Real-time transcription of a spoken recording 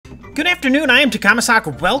Good afternoon, I am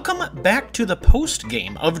Takamasak. Welcome back to the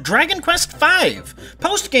post-game of Dragon Quest V.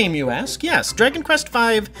 Post-game, you ask? Yes, Dragon Quest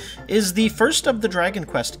V is the first of the Dragon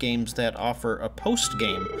Quest games that offer a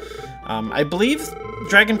post-game. I believe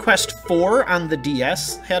Dragon Quest IV on the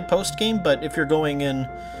DS had post-game, but if you're going in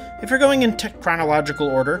chronological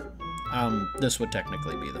order, this would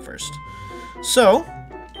technically be the first. So,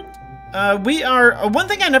 one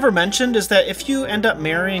thing I never mentioned is that if you end up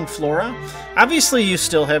marrying Flora, obviously you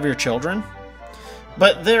still have your children,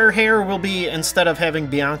 but their hair will be, instead of having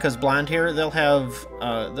Bianca's blonde hair, they'll have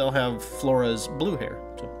Flora's blue hair.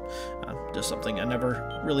 So, just something I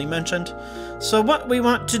never really mentioned. So what we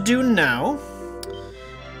want to do now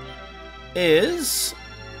is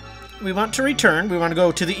we want to return. We want to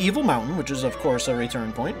go to the Evil Mountain, which is of course a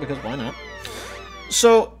return point, because why not?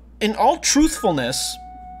 So, in all truthfulness,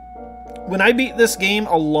 when I beat this game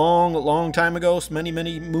a long time ago, many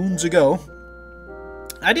moons ago,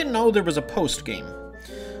 I didn't know there was a post-game.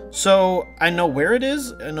 So, I know where it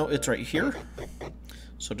is. I know it's right here.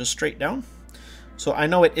 So, just straight down. So, I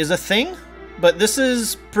know it is a thing, but this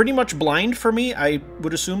is pretty much blind for me. I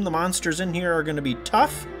would assume the monsters in here are going to be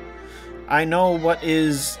tough. I know what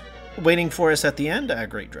is waiting for us at the end.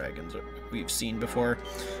 Great dragons we've seen before.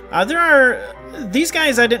 There are these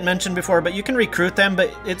guys I didn't mention before, but you can recruit them,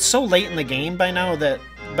 but it's so late in the game by now that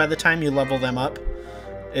by the time you level them up,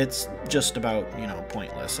 it's just about, you know,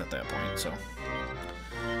 pointless at that point, so.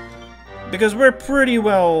 Because we're pretty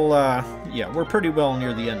well, yeah, we're pretty well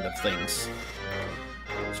near the end of things.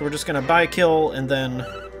 So we're just gonna buy, kill, and then,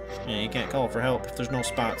 yeah, you can't call for help if there's no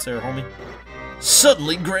spots there, homie.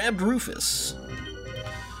 Suddenly grabbed Rufus.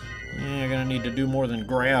 Yeah, you're gonna need to do more than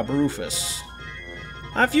grab Rufus.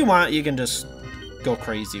 If you want, you can just go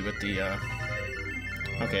crazy with the,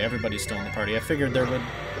 Okay, everybody's still in the party. I figured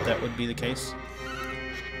that would be the case.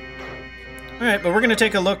 Alright, but we're gonna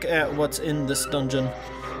take a look at what's in this dungeon.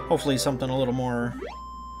 Hopefully something a little more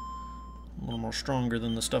stronger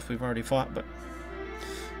than the stuff we've already fought, but...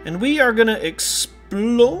 And we are gonna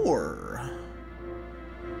explore.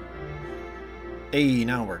 Hey,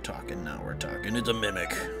 now we're talking, It's a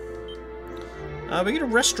mimic. We get a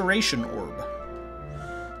restoration orb.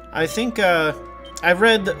 I think, I've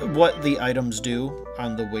read what the items do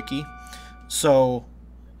on the wiki. So,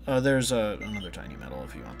 there's another tiny medal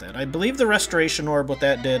if you want that. I believe the restoration orb, what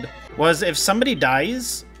that did, was if somebody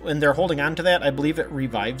dies and they're holding on to that, I believe it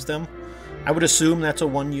revives them. I would assume that's a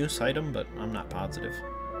one-use item, but I'm not positive.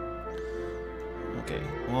 Okay,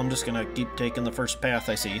 well, I'm just gonna keep taking the first path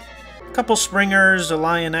I see. A couple springers, a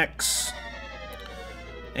lion X,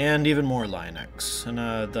 and even more lion X. And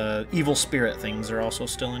the evil spirit things are also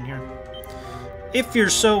still in here. If you're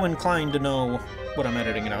so inclined to know what I'm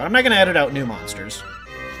editing it out. I'm not going to edit out new monsters.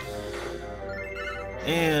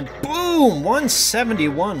 And boom!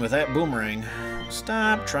 171 with that boomerang.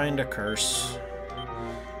 Stop trying to curse.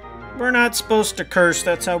 We're not supposed to curse.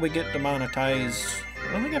 That's how we get demonetized.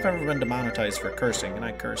 I don't think I've ever been demonetized for cursing, and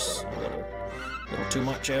I curse a little too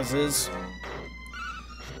much as is.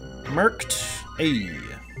 Merked. Hey.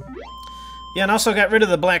 Yeah, and also got rid of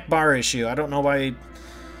the black bar issue. I don't know why.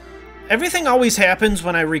 Everything always happens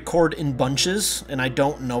when I record in bunches, and I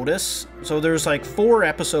don't notice. So there's like 4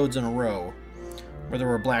 episodes in a row where there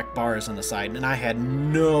were black bars on the side, and I had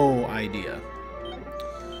no idea.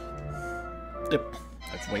 Yep.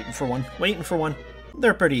 I was waiting for one.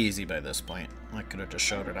 They're pretty easy by this point. I could have just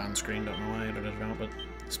showed it on screen, don't know why I edited it out, but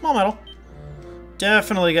small medal.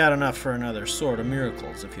 Definitely got enough for another Sword of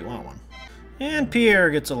Miracles if you want one. And Pierre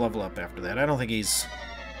gets a level up after that. I don't think he's...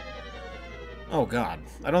 Oh god.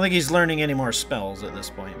 I don't think he's learning any more spells at this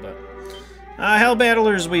point, but... Hell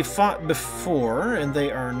Battlers we've fought before, and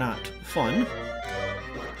they are not fun.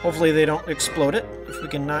 Hopefully they don't explode it. If we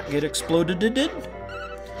can not get exploded,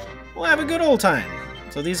 we'll have a good old time.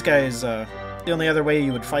 So these guys, the only other way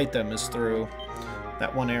you would fight them is through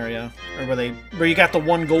that one area, or where you got the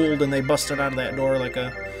 1 gold and they busted out of that door like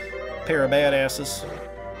a pair of badasses.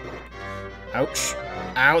 Ouch.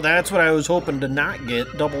 Ow, that's what I was hoping to not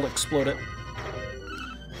get. Double explode it.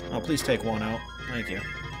 Oh, please take 1 out. Thank you.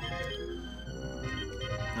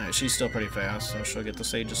 Alright, she's still pretty fast, so she'll get the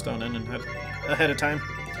Sage's Stone in and ahead of time.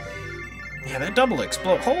 Yeah, that double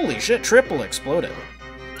explode. Holy shit, triple exploded.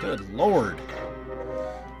 Good lord.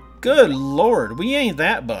 Good lord, we ain't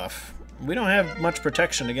that buff. We don't have much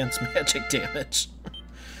protection against magic damage.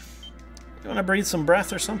 You want to breathe some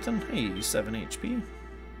breath or something? Hey, 7 HP.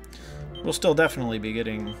 We'll still definitely be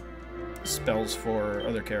getting spells for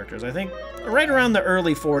other characters. I think right around the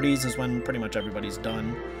early 40s is when pretty much everybody's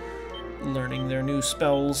done learning their new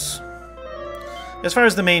spells. As far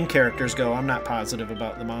as the main characters go, I'm not positive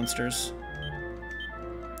about the monsters.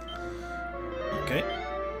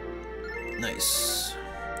 Nice.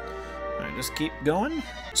 Alright, just keep going.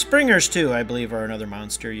 Springers, too, I believe, are another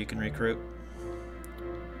monster you can recruit.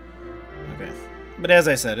 Okay. But as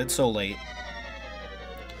I said, it's so late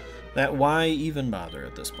that why even bother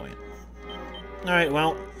at this point? Alright,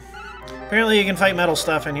 well, apparently you can fight metal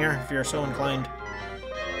stuff in here if you're so inclined.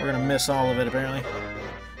 We're gonna miss all of it, apparently.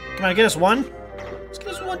 Come on, get us one? Let's get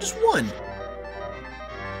us one, just one.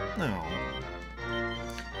 No.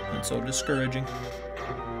 That's so discouraging.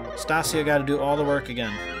 Stasia got to do all the work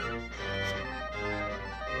again.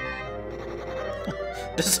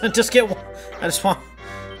 just get one. I just want...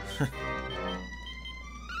 I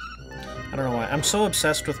don't know why. I'm so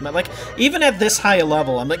obsessed with metal. Like, even at this high a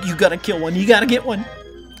level, I'm like, you gotta kill one, you gotta get one.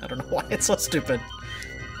 I don't know why it's so stupid.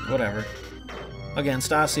 Whatever. Again,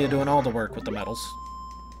 Stasia doing all the work with the metals.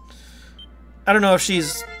 I don't know if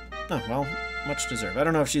she's... Oh, well, much deserved. I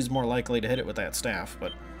don't know if she's more likely to hit it with that staff,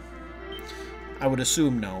 but... I would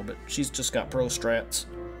assume no, but she's just got pro strats,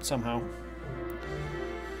 somehow.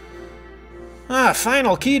 Ah,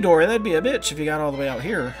 final key door. That'd be a bitch if you got all the way out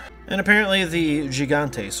here. And apparently the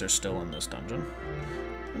Gigantes are still in this dungeon.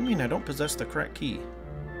 I mean, I don't possess the correct key.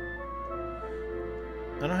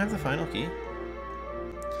 I don't have the final key.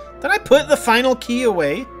 Did I put the final key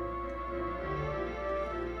away?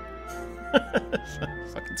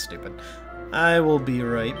 Fucking stupid. I will be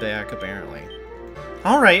right back, apparently.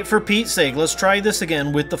 Alright, for Pete's sake, let's try this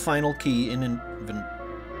again with the final key in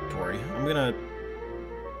inventory. I'm gonna...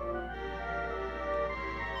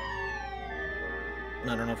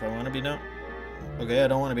 I don't know if I want to be down. Okay, I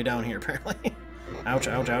don't want to be down here, apparently. Ouch,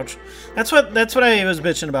 ouch, ouch. That's what I was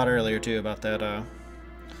bitching about earlier, too, about that,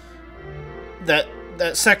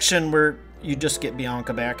 that section where you just get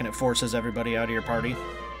Bianca back and it forces everybody out of your party.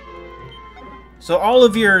 So all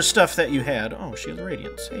of your stuff that you had... Oh, Shield of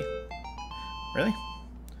Radiance. Hey. Really?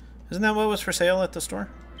 Isn't that what was for sale at the store?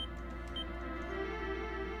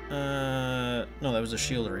 No, that was a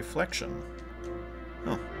Shield of Reflection.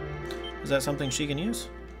 Oh. Is that something she can use?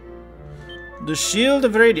 The Shield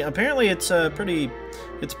of Radiance. Apparently it's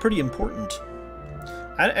pretty important.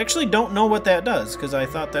 I actually don't know what that does, because I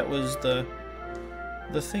thought that was the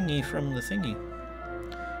thingy from the thingy.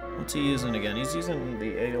 What's he using again? He's using the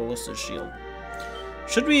Aeolus's shield.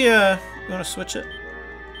 Should we, you want to switch it?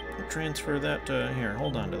 Transfer that to here.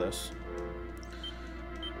 Hold on to this.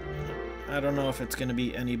 I don't know if it's going to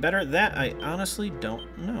be any better. That I honestly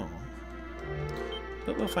don't know.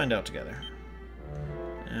 But we'll find out together.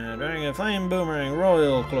 Dragon Flame Boomerang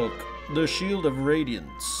Royal Cloak. The Shield of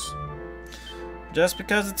Radiance. Just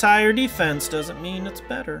because it's higher defense doesn't mean it's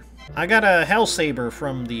better. I got a Hell Saber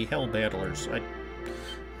from the Hell Battlers. I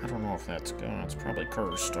don't know if that's good. It's probably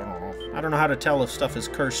cursed. I don't know. I don't know how to tell if stuff is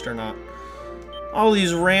cursed or not. All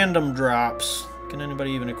these random drops. Can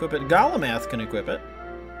anybody even equip it? Golimath can equip it.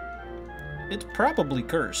 It's probably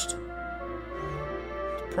cursed.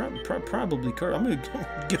 It's probably cursed. I'm gonna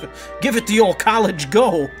give it the old college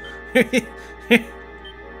go.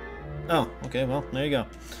 Oh, okay. Well, there you go.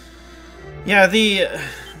 Yeah,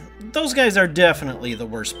 those guys are definitely the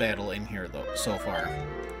worst battle in here, though, so far.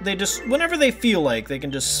 They just, whenever they feel like, they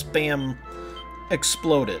can just spam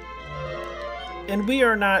explode it. And we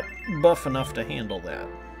are not buff enough to handle that.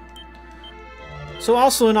 So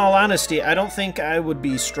also, in all honesty, I don't think I would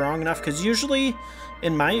be strong enough, because usually,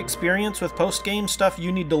 in my experience with post-game stuff,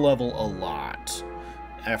 you need to level a lot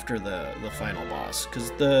after the final boss. Because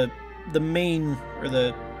the main, or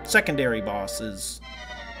the secondary boss is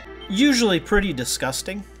usually pretty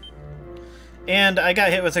disgusting. And I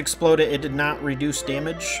got hit with Explode It. It did not reduce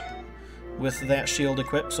damage with that shield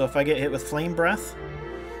equipped. So if I get hit with Flame Breath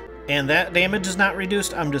and that damage is not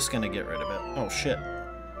reduced, I'm just going to get rid of it. Oh, shit.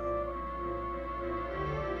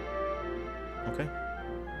 Okay.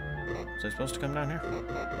 Was I supposed to come down here?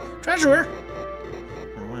 Treasurer! I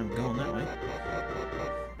don't know why I'm going that way.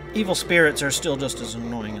 Evil spirits are still just as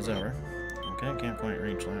annoying as ever. Okay, can't quite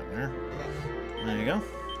reach that there. There you go.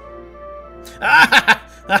 Ah!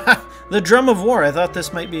 The Drum of War. I thought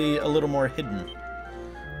this might be a little more hidden.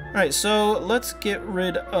 Alright, so let's get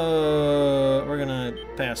rid of... We're gonna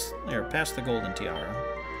pass the golden tiara.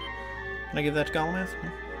 Can I give that to Golimath?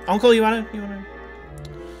 Uncle, you wanna...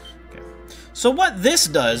 Okay. So what this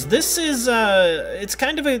does, this is, it's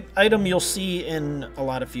kind of an item you'll see in a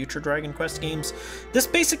lot of future Dragon Quest games. This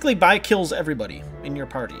basically buy-kills everybody in your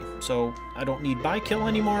party. So I don't need buy-kill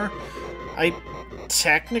anymore. I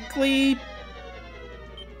technically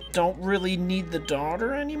don't really need the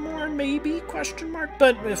daughter anymore, maybe, question mark?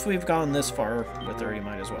 But if we've gone this far with her, you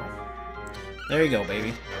might as well. There you go,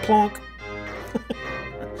 baby. Plonk.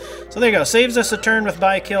 So there you go. Saves us a turn with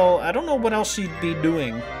buy-kill. I don't know what else she'd be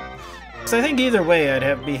doing. Because I think either way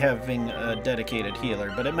I'd be having a dedicated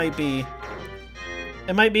healer, but it might be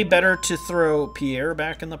better to throw Pierre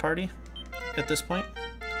back in the party at this point.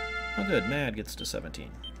 Oh good, Mad gets to 17.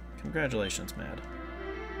 Congratulations, Mad.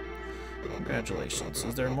 Congratulations.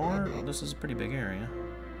 Is there more? This is a pretty big area.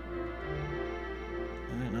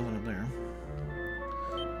 Ain't nothing up there.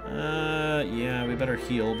 Yeah, we better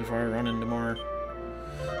heal before I run into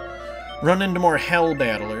more hell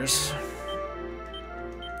battlers.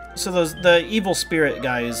 So the evil spirit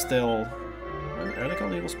guys, are they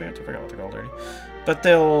called evil spirits? I forgot what they're called already. But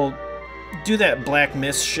they'll do that black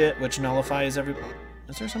mist shit, which nullifies every...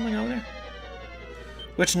 Is there something over there?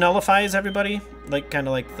 Which nullifies everybody? Like, kind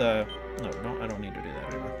of like the... No, I don't need to do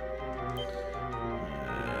that anymore.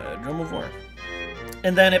 Drum of War.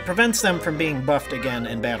 And then it prevents them from being buffed again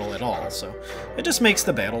in battle at all, so it just makes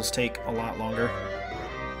the battles take a lot longer.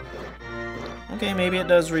 Okay, maybe it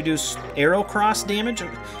does reduce arrow cross damage.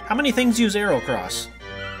 How many things use arrow cross?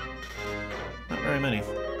 Not very many.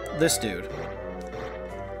 This dude.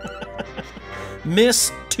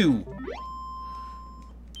 Miss 2.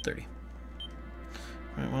 30.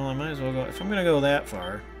 Alright, well, I might as well go... If I'm gonna go that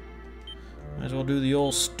far, might as well do the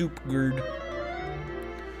old stoop gird.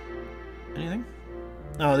 Anything?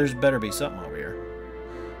 Oh, there's better be something over here.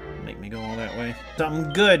 Make me go all that way.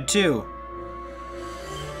 Something good, too.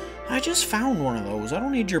 I just found one of those. I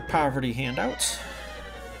don't need your poverty handouts.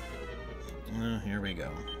 Here we go.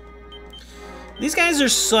 These guys are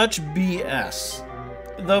such BS.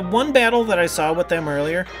 The one battle that I saw with them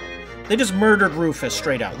earlier, they just murdered Rufus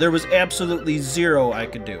straight out. There was absolutely zero I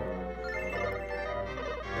could do.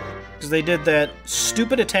 Because they did that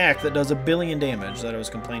stupid attack that does 1 billion damage that I was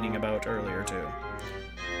complaining about earlier, too.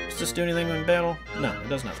 Does this do anything in battle? No, it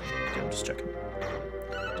does nothing. Okay, I'm just checking.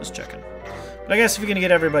 Just checking. But I guess if you're going to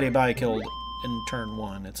get everybody killed in turn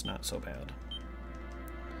 1, it's not so bad.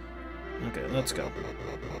 Okay, let's go.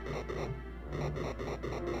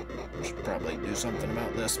 Should probably do something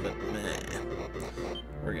about this, but meh.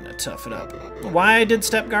 We're going to tough it up. Why I did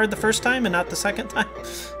step guard the first time and not the second time?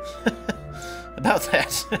 About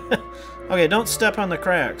that. Okay, don't step on the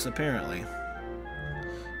cracks, apparently.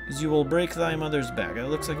 Because you will break thy mother's back. It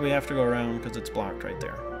looks like we have to go around because it's blocked right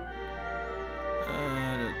there.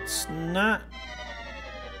 It's not...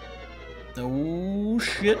 Oh,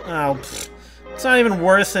 shit. Oh, pfft. It's not even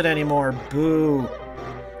worth it anymore. Boo.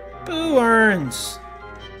 Boo, Earns.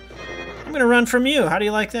 I'm gonna run from you. How do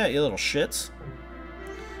you like that, you little shits? I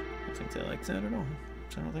don't think they like that at all.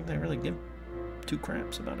 I don't think they really give 2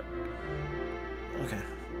 craps about it. Okay.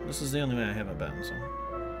 This is the only way I haven't been, so...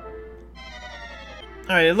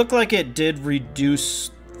 Alright, it looked like it did reduce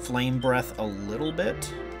flame breath a little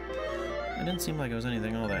bit. It didn't seem like it was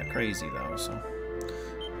anything all that crazy, though, so...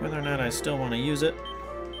 Whether or not I still want to use it...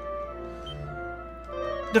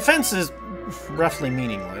 Defense is roughly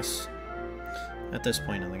meaningless at this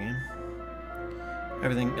point in the game.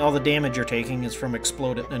 Everything, all the damage you're taking is from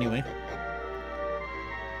exploding anyway.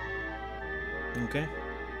 Okay.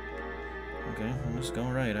 Okay, I'm just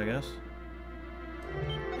going right, I guess.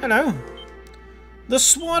 Hello! The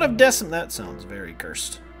Sword of Decim... That sounds very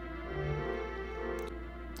cursed.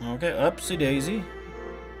 Okay, upsy daisy.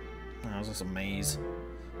 Oh, is this a maze?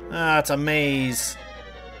 Ah, it's a maze.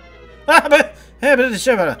 Ah, but... Okay.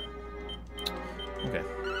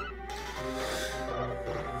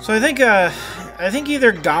 So I think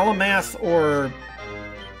either Galamath or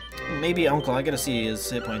maybe Uncle. I gotta see his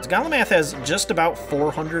hit points. Galamath has just about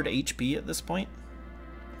 400 HP at this point.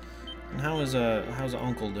 And how's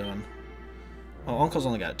Uncle doing? Oh, Uncle's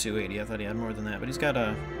only got 280. I thought he had more than that, but he's got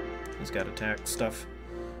attack stuff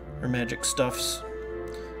or magic stuffs.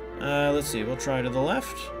 Let's see. We'll try to the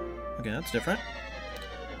left. Okay, that's different.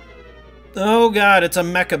 Oh god, it's a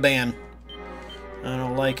mecha ban. I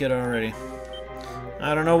don't like it already.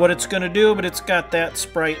 I don't know what it's gonna do, but it's got that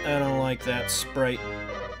sprite. I don't like that sprite.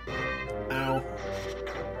 Ow.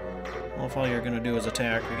 Well, if all you're gonna do is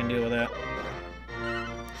attack, we can deal with that.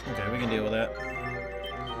 Okay, we can deal with that.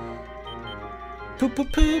 Poop,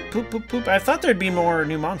 poop, poop, poop, poop, poop. I thought there'd be more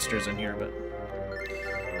new monsters in here, but...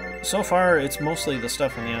 So far, it's mostly the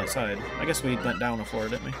stuff on the outside. I guess we went down a floor,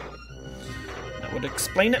 didn't we? That would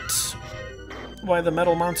explain it. Why the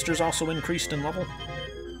metal monsters also increased in level.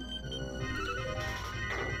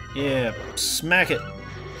 Yeah, smack it.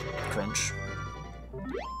 Crunch.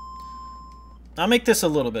 I'll make this a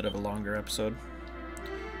little bit of a longer episode.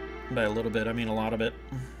 By a little bit, I mean a lot of it.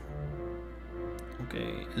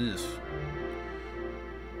 Okay, ugh.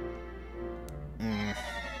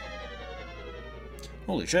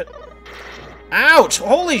 Holy shit. Ouch!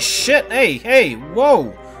 Holy shit! Hey, hey, whoa!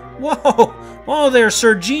 Whoa! Whoa there,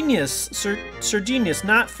 Sir Genius! Sir Genius,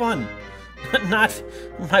 not fun. Not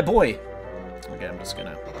my boy. Okay, we're just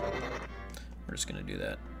gonna do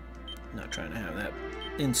that. Not trying to have that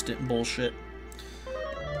instant bullshit.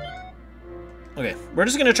 Okay, we're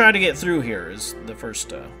just gonna try to get through here is the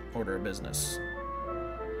first order of business.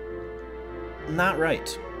 Not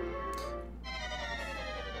right.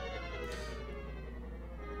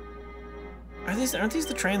 Aren't these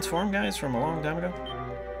the transform guys from a long time ago?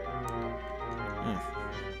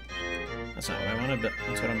 That's not what I wanted, but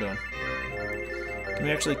that's what I'm doing. Can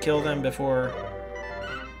we actually kill them before...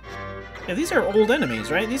 Yeah, these are old enemies,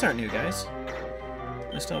 right? These aren't new guys.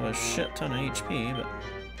 I still have a shit ton of HP, but...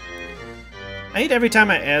 I hate every time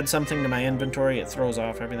I add something to my inventory, it throws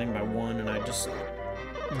off everything by 1, and I just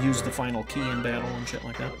use the final key in battle and shit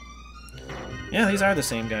like that. Yeah, these are the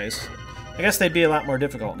same guys. I guess they'd be a lot more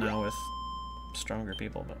difficult now with stronger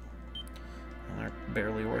people, but they're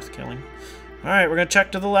barely worth killing. Alright, we're gonna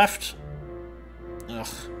check to the left. Ugh.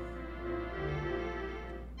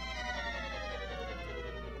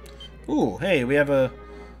 Ooh, hey, we have a...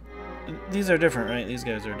 These are different, right? These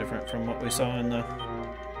guys are different from what we saw in the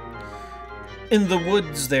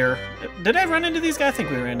woods there. Did I run into these guys? I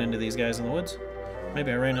think we ran into these guys in the woods.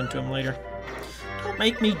 Maybe I ran into them later. Don't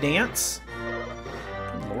make me dance.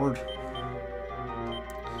 Good lord.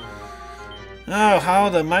 Oh, how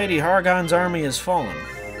the mighty Hargon's army has fallen.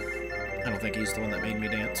 I don't think he's the one that made me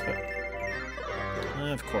dance, but...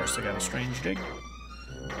 of course, I got a strange dig.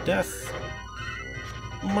 Death.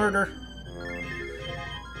 Murder.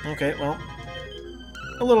 Okay, well...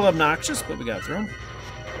 a little obnoxious, but we got through him.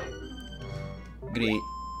 Great.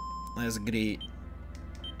 That's great.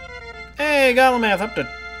 Hey, Golemath, up to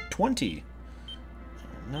 20.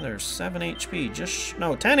 Another 7 HP. Just...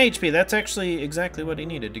 no, 10 HP. That's actually exactly what he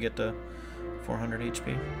needed to get to 400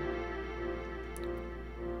 HP.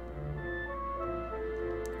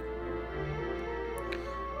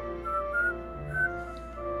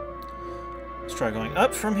 Let's try going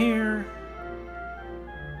up from here.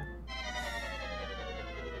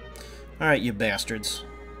 Alright, you bastards.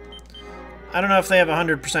 I don't know if they have a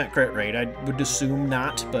 100% crit rate. I would assume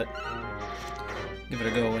not, but give it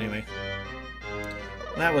a go anyway.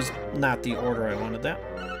 That was not the order I wanted that.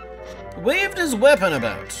 Waved his weapon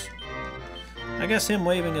about. I guess him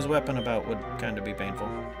waving his weapon about would kind of be painful.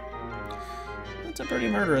 That's a pretty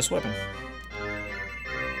murderous weapon.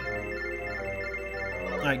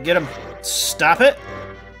 Alright, get him. Stop it!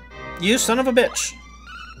 You son of a bitch!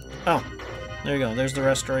 Oh, there you go. There's the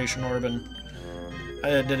restoration orb. And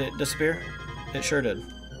did it disappear? It sure did.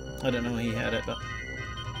 I didn't know he had it, but...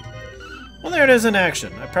 well, there it is in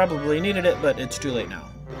action. I probably needed it, but it's too late now.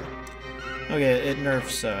 Okay, it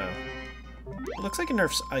nerfs, it looks like it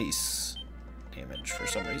nerfs ice damage for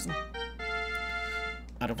some reason.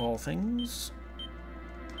 Out of all things.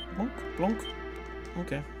 Blunk, blunk.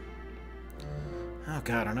 Okay. Oh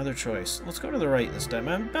god, another choice. Let's go to the right this time.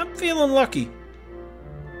 I'm feeling lucky.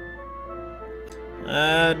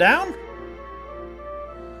 Down?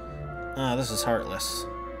 Oh, this is heartless.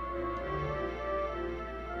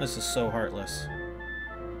 This is so heartless.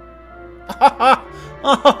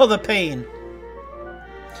 Oh, the pain.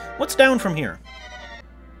 What's down from here?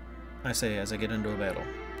 I say as I get into a battle.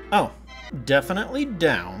 Oh, definitely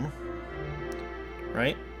down.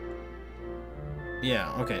 Right?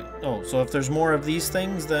 Yeah, okay. Oh, so if there's more of these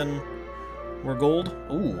things, then we're gold?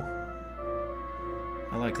 Ooh.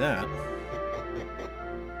 I like that.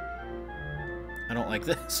 I don't like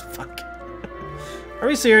this. Fuck. Are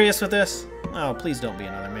we serious with this? Oh, please don't be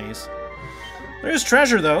another maze. There's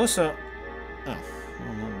treasure, though, so... oh.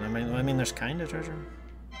 I mean, there's kind of treasure.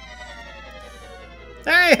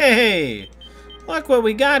 Hey! Look what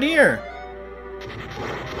we got here!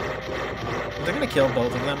 Are they gonna kill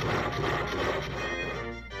both of them?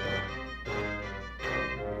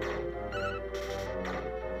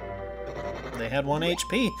 They had 1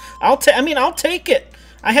 HP. I'll take it!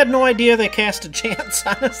 I had no idea they cast a chance,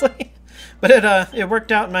 honestly. But it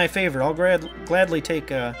worked out in my favor. I'll gladly take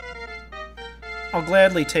 1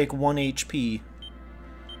 HP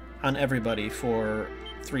on everybody for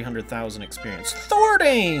 300,000 experience.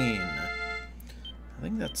 Thordane! I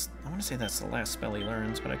think that's... I want to say that's the last spell he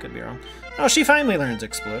learns, but I could be wrong. Oh, she finally learns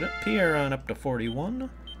Explode It. Pierre on up to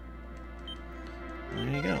 41. There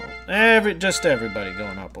you go. Just everybody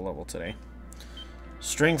going up a level today.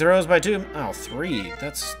 Strength rose by 2. Oh, 3.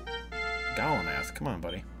 That's Golemath. Come on,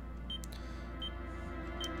 buddy.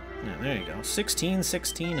 Yeah, there you go. 16,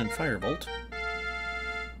 16, and Firebolt.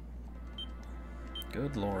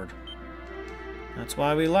 Good lord. That's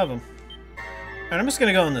why we love him. Alright, I'm just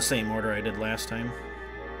gonna go in the same order I did last time.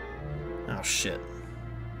 Oh, shit.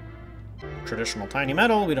 Traditional tiny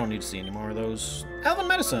metal. We don't need to see any more of those. Elven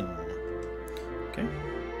medicine.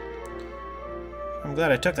 I'm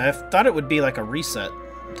glad I took that. I thought it would be like a reset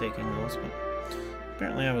taking those, but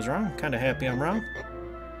apparently I was wrong. Kind of happy I'm wrong.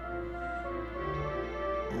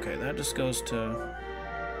 Okay, that just goes to...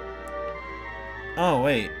 Oh,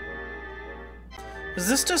 wait. Is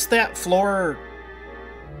this just that floor,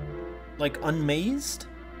 like, unmazed?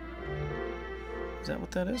 Is that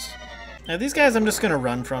what that is? Now, these guys I'm just going to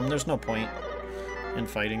run from. There's no point in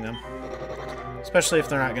fighting them. Especially if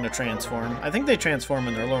they're not going to transform. I think they transform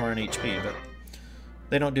when they're lower in HP, but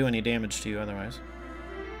they don't do any damage to you otherwise.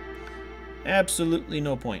 Absolutely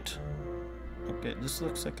no point. Okay, this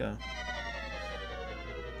looks like a...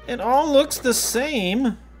 It all looks the same!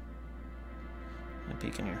 Let me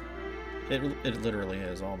peek in here. It literally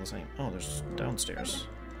is all the same. Oh, there's downstairs.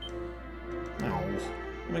 No.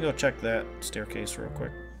 Let me go check that staircase real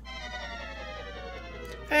quick.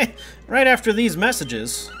 Hey! Right after these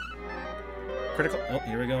messages... Critical... Oh,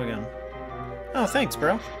 here we go again. Oh, thanks,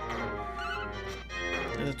 bro.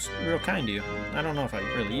 It's real kind of you. I don't know if I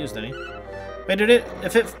really used any. Wait, did it...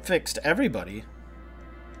 If it fixed everybody...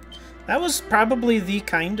 That was probably the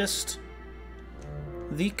kindest...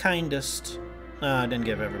 The kindest... I didn't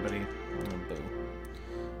give everybody... Oh,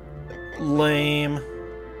 boo. Lame.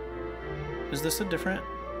 Is this a different...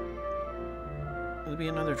 Will there be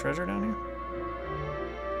another treasure down here?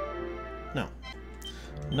 No.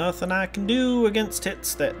 Nothing I can do against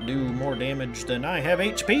hits that do more damage than I have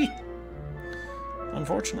HP.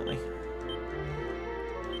 Unfortunately.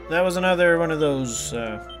 That was another one of those,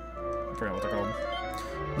 I forgot what they're called.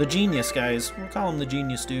 The genius guys. We'll call him the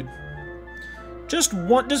genius dude. Just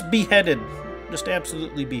beheaded. Just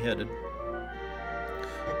absolutely beheaded.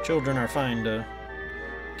 Children are fine to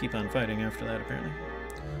keep on fighting after that, apparently.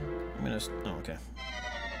 I'm gonna... Oh, okay.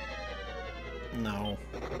 No.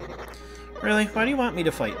 Really? Why do you want me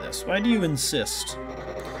to fight this? Why do you insist?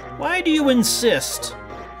 Why do you insist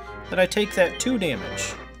that I take that 2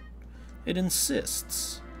 damage? It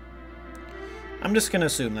insists. I'm just gonna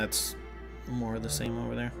assume that's more of the same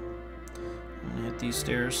over there. I'm gonna hit these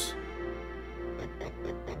stairs.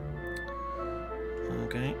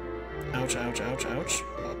 Okay. Ouch, ouch, ouch, ouch.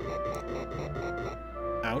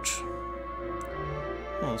 Ouch.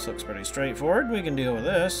 Well, this looks pretty straightforward. We can deal with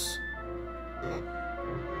this.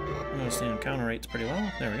 Notice the encounter rate's pretty low.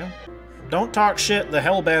 There we go. Don't talk shit. The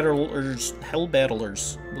hell battlers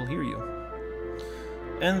will hear you.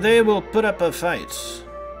 And they will put up a fight.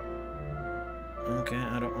 Okay,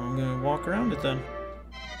 I'm gonna walk around it then.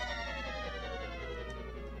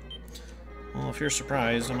 Well, if you're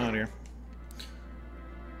surprised, I'm out of here.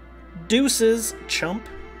 Deuces, chump.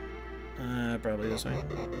 Probably this way.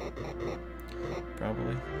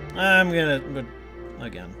 Probably. I'm gonna... But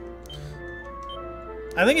again.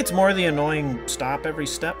 I think it's more the annoying stop every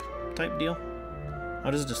step type deal.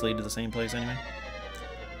 Oh, does it just lead to the same place anyway?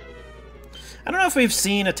 I don't know if we've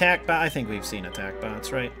seen attack bots. I think we've seen attack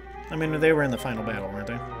bots, right? I mean, they were in the final battle, weren't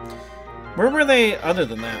they? Where were they other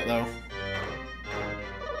than that, though?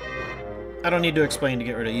 I don't need to explain to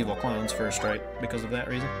get rid of evil clowns first, right? Because of that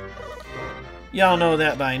reason. Y'all know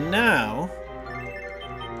that by now.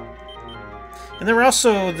 And there were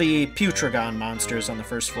also the Putragon monsters on the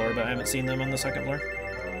first floor, but I haven't seen them on the second floor.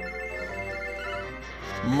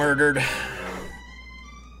 Murdered.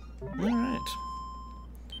 Alright.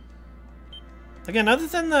 Again, other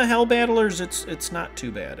than the Hell Battlers, it's not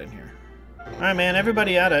too bad in here. Alright, man,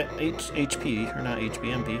 everybody out of HP, or not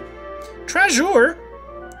HP, MP. Treasure!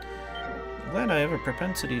 I'm glad I have a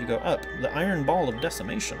propensity to go up. The Iron Ball of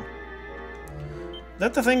Decimation. Is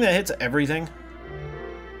that the thing that hits everything?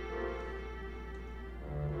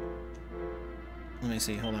 Let me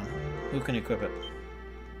see, hold on. Who can equip it?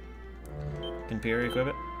 Can Pierre equip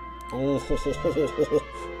it? Oh,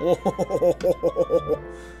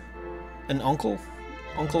 an uncle?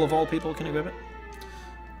 Uncle of all people can equip it?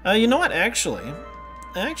 You know what, actually,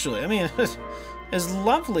 I mean, as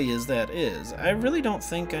lovely as that is, I really don't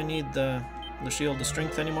think I need the Shield of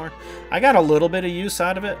Strength anymore. I got a little bit of use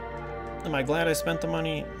out of it. Am I glad I spent the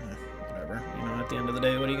money? Whatever. You know, at the end of the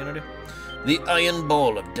day, what are you gonna do? The Iron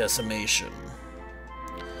Ball of Decimation.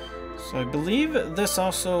 So I believe this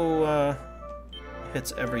also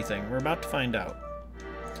hits everything. We're about to find out.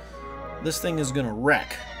 This thing is gonna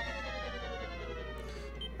wreck.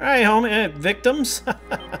 Alright, homie. Hey, victims.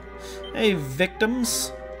 Hey,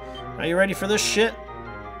 victims. Are you ready for this shit?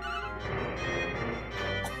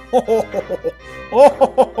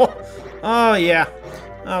 Oh, yeah.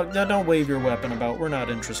 Oh, don't wave your weapon about. We're not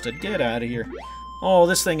interested. Get out of here. Oh,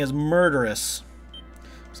 this thing is murderous.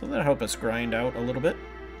 So that'll help us grind out a little bit.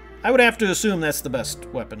 I would have to assume that's the best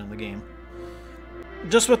weapon in the game.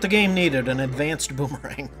 Just what the game needed, an advanced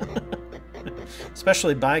boomerang.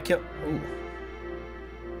 Especially by kill. Ooh.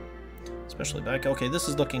 especially back. Okay, this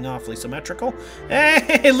is looking awfully symmetrical.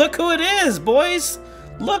 Hey, look who it is, boys!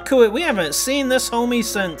 Look who it... We haven't seen this homie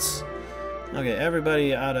since... Okay,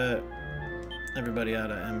 everybody out of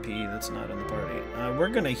MP that's not in the party. We're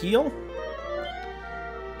gonna heal.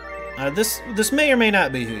 This may or may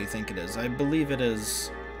not be who you think it is. I believe it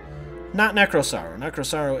is not Necrosaro.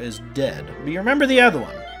 Necrosaro is dead. But you remember the other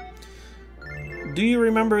one. Do you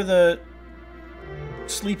remember the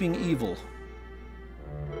Sleeping Evil?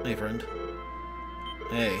 Hey, friend.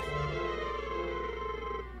 Hey.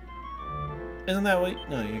 Isn't that what...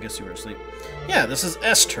 No, I guess you were asleep. Yeah, this is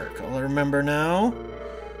S-Turk. All I remember now...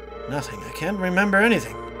 Nothing. I can't remember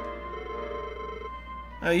anything.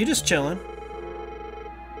 Oh, you just chilling?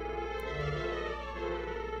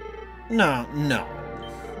 No.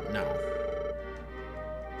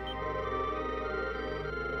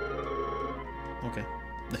 Okay.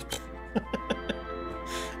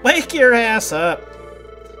 Wake your ass up!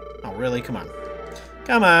 Oh, really? Come on.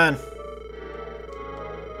 Come on!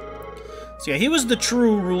 So yeah, he was the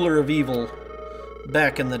true ruler of evil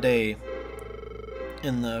back in the day.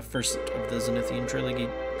 In the first of the Zenithian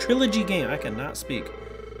trilogy game. I cannot speak.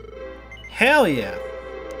 Hell yeah!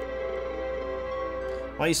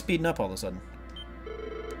 Why are you speeding up all of a sudden?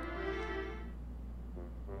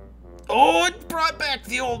 Oh, it brought back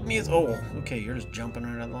the old music. Oh, okay, you're just jumping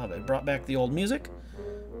right out of lava. It brought back the old music.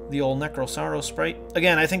 The old Necrosaro sprite.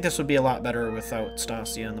 Again, I think this would be a lot better without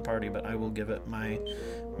Stasia in the party, but I will give it my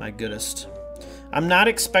goodest. I'm not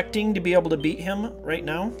expecting to be able to beat him right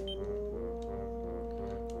now.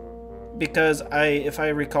 Because if I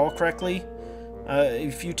recall correctly,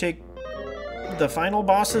 if you take the final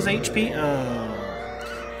boss's HP,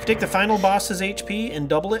 if you take the final boss's HP and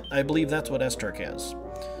double it, I believe that's what S-Turk has.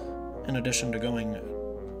 In addition to going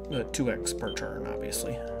 2x per turn,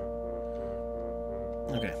 obviously.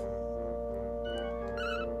 Okay.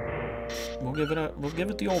 We'll give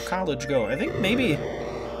it the old college go. I think maybe.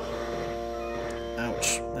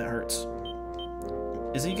 Ouch, that hurts.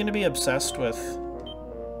 Is he going to be obsessed with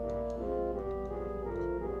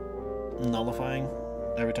nullifying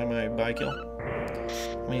every time I buy kill?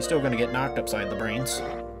 I mean, he's still going to get knocked upside the brains.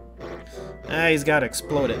 Ah, he's got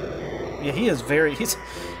exploded. Yeah, he is very... He's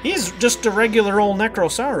just a regular old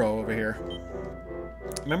Necrosaro over here.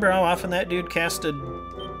 Remember how often that dude casted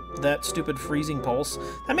that stupid freezing pulse?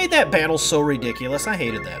 That made that battle so ridiculous. I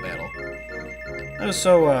hated that battle. That was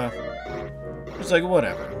so, it was like,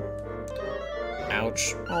 whatever.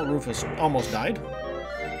 Ouch. Oh, Rufus almost died.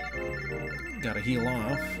 Gotta heal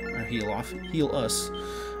off. Or heal us.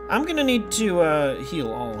 I'm gonna need to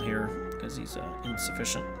heal all here, because he's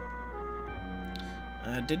insufficient.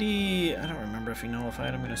 Did he... I don't remember if he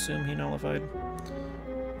nullified. I'm gonna assume he nullified.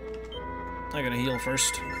 I gotta heal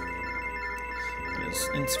first. It is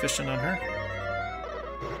insufficient on her.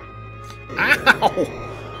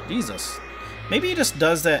 Ow! Jesus. Maybe he just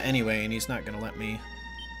does that anyway, and he's not gonna let me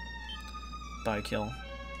buy kill.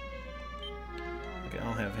 Okay,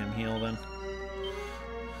 I'll have him heal then.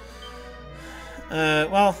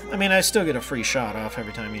 Well, I mean, I still get a free shot off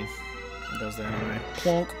every time he does that anyway.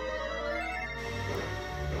 Plonk.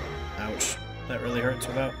 Ouch. That really hurts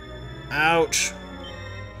without... Ouch!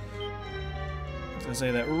 I was gonna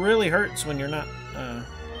say, that really hurts when you're not,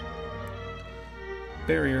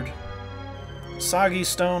 barriered. Soggy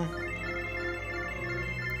Stone.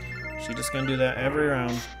 She just gonna do that every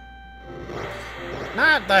round.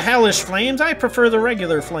 Not the hellish flames! I prefer the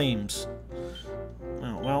regular flames!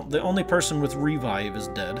 Oh, well, the only person with revive is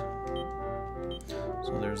dead.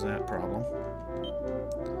 So there's that problem.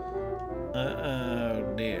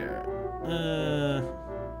 Oh dear.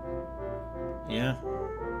 Yeah.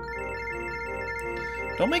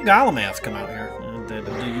 Don't make Golemath come out here.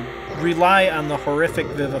 You rely on the horrific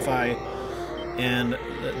Vivify, and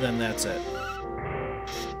then that's it.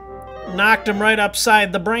 Knocked him right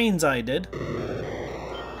upside the brains, I did. I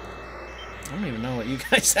don't even know what you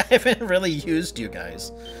guys... I haven't really used you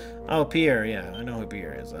guys. Oh, Pierre, yeah, I know who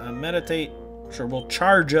Pierre is. Meditate. Sure, we'll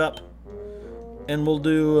charge up. And we'll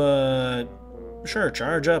do, sure,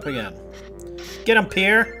 charge up again. Get him,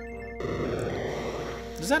 Pierre!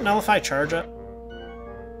 Does that nullify charge up?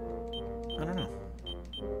 I don't know.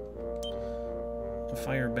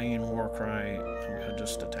 Firebane, Warcry,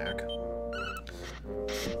 just attack.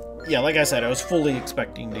 Yeah, like I said, I was fully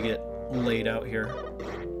expecting to get laid out here.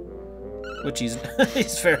 Which he's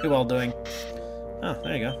he's very well doing. Oh,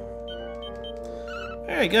 there you go.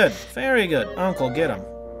 Very good. Very good. Uncle, get him.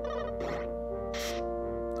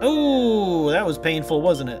 Ooh, that was painful,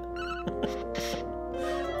 wasn't it?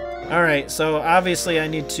 Alright, so obviously I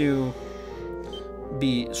need to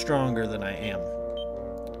be stronger than I am.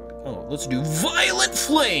 Oh, let's do Violent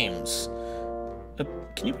Flames!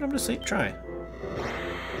 Can you put him to sleep? Try.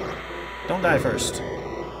 Don't die first.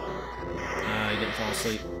 He didn't fall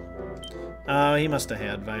asleep. Oh, he must have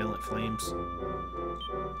had violent flames.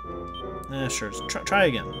 Sure. Try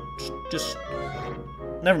again. Just...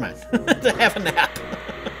 Never mind. Have a nap.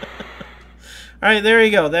 Alright, there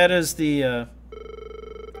you go. That is the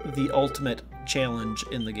ultimate challenge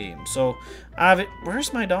in the game. So,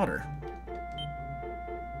 where's my daughter?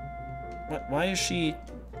 Why is she...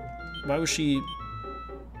 Why was she...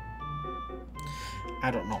 I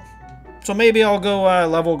don't know. So maybe I'll go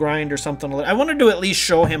level grind or something. I wanted to at least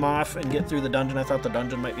show him off and get through the dungeon. I thought the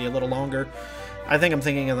dungeon might be a little longer. I think I'm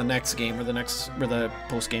thinking of the next game, where the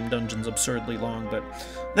post-game dungeon's absurdly long, but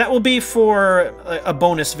that will be for a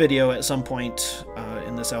bonus video at some point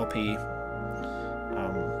in this LP.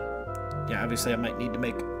 Yeah, obviously I might need to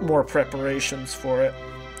make more preparations for it,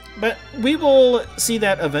 but we will see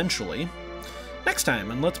that eventually next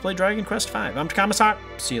time on Let's Play Dragon Quest V. I'm Takamasak.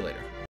 See you later.